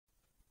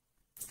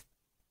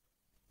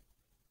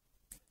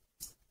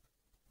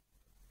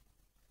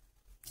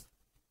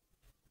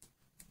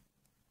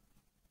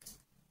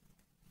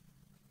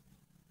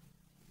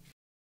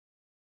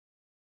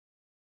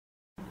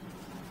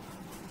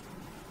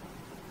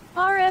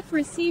RF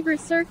receiver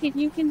circuit.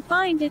 You can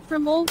find it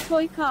from old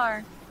toy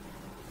car.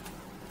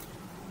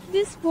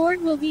 This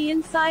board will be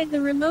inside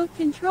the remote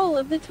control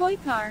of the toy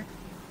car.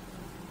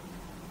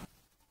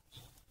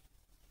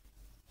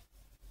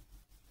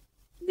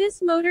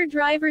 This motor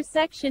driver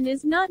section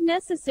is not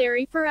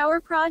necessary for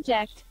our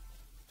project.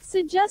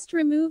 So just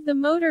remove the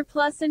motor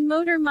plus and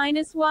motor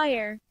minus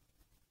wire.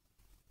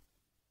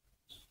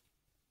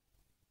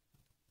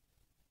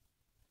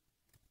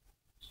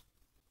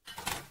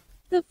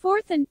 The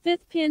fourth and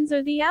fifth pins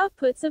are the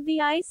outputs of the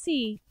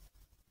IC.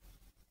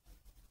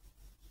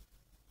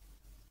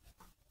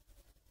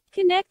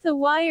 Connect the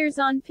wires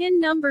on pin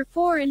number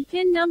 4 and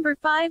pin number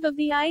 5 of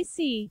the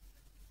IC.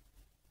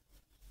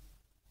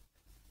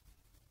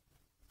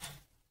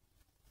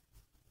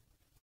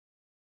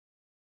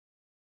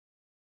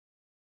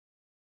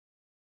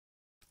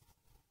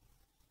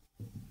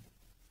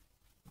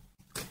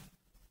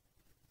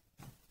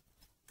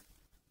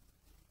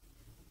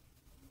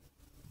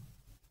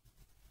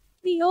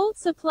 The old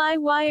supply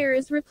wire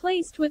is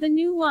replaced with a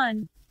new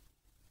one.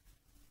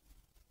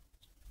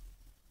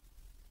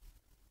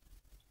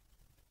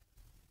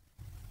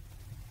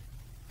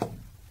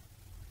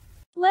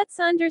 Let's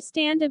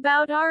understand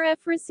about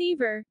RF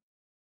receiver.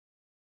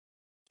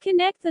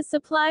 Connect the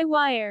supply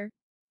wire.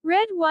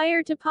 Red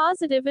wire to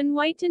positive and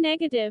white to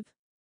negative.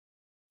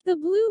 The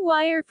blue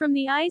wire from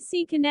the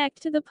IC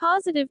connect to the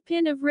positive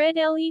pin of red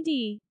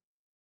LED.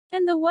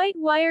 And the white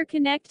wire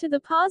connect to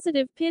the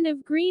positive pin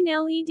of green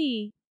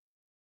LED.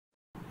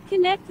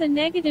 Connect the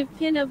negative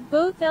pin of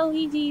both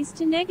LEDs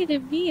to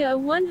negative via a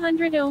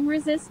 100 ohm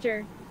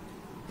resistor.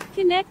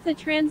 Connect the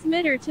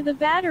transmitter to the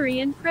battery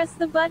and press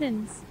the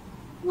buttons.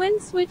 When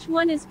switch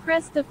 1 is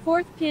pressed, the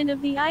fourth pin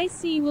of the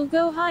IC will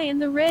go high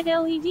and the red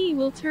LED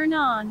will turn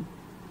on.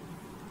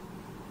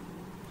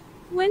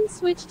 When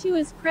switch 2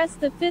 is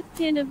pressed, the fifth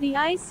pin of the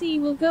IC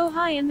will go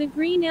high and the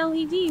green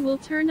LED will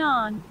turn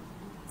on.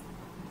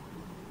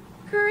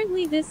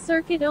 Currently this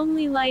circuit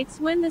only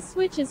lights when the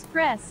switch is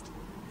pressed.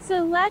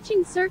 So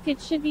latching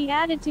circuit should be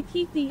added to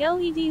keep the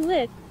LED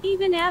lit,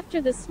 even after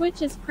the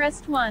switch is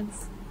pressed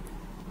once.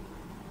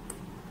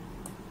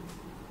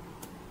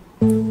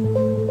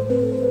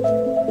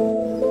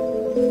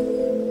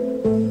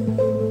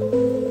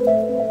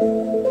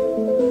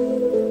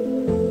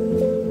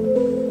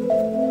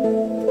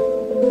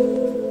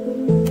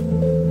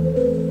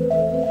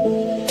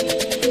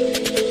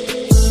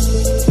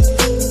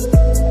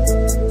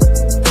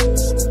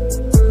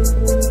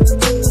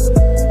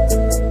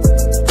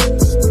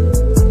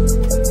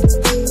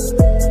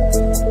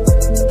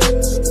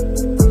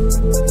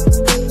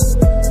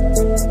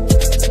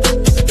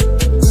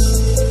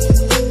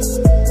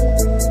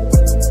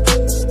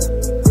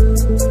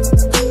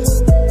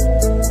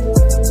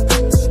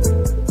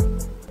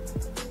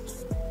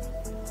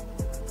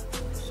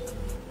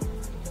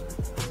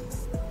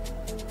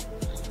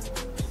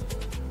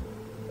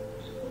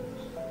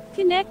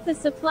 Connect the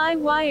supply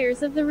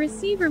wires of the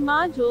receiver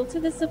module to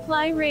the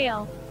supply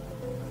rail.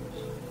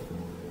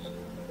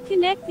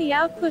 Connect the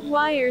output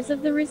wires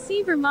of the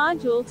receiver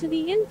module to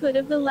the input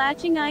of the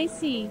latching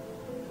IC.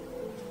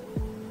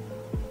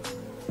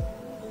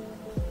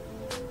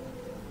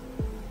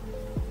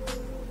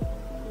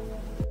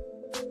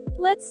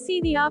 Let's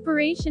see the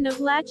operation of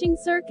latching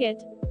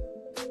circuit.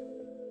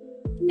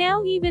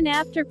 Now even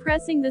after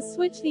pressing the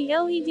switch, the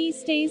LED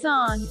stays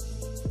on.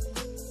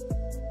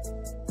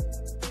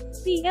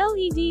 The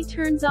LED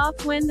turns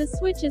off when the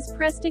switch is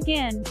pressed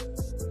again.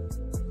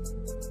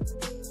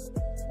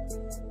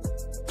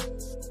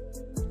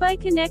 By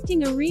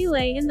connecting a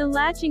relay in the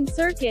latching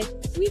circuit,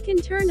 we can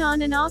turn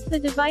on and off the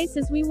device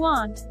as we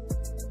want.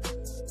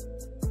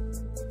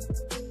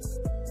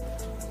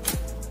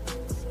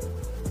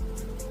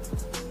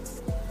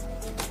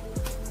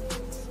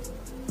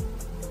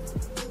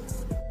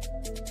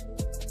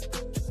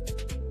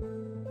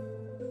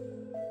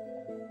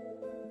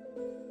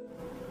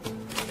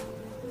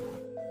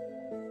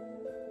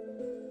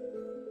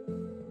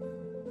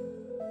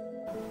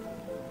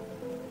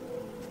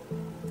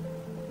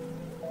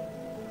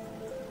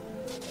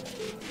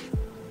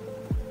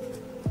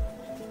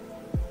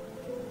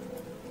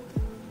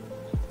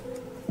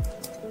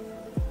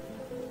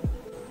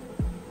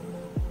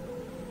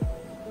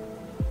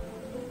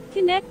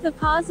 Connect the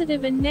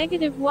positive and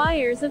negative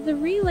wires of the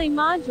relay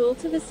module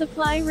to the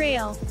supply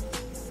rail.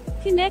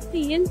 Connect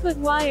the input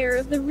wire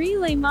of the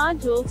relay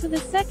module to the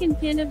second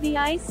pin of the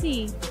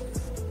IC.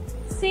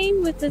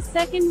 Same with the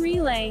second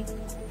relay.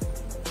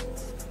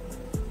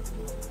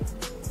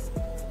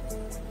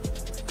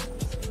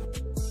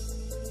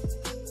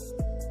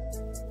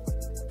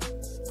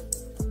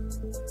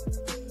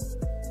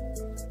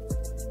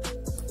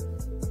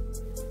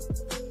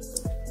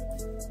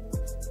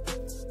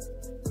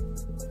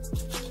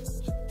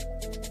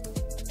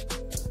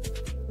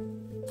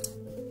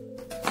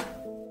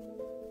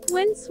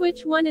 When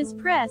switch 1 is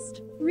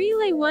pressed,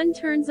 relay 1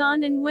 turns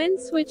on, and when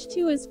switch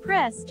 2 is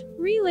pressed,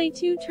 relay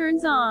 2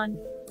 turns on.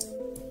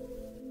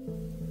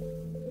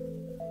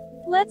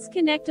 Let's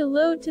connect a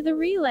load to the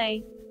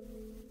relay.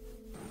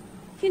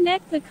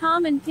 Connect the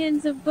common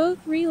pins of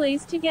both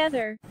relays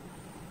together.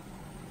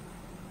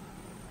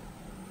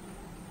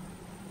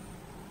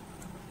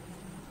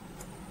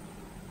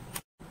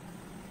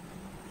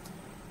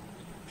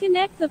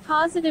 Connect the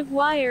positive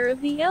wire of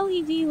the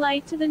LED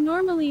light to the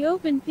normally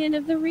open pin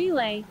of the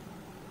relay.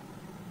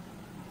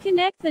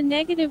 Connect the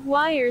negative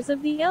wires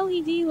of the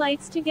LED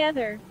lights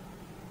together.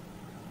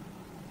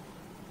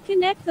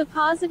 Connect the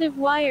positive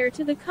wire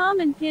to the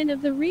common pin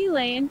of the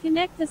relay and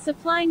connect the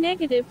supply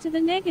negative to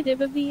the negative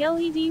of the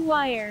LED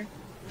wire.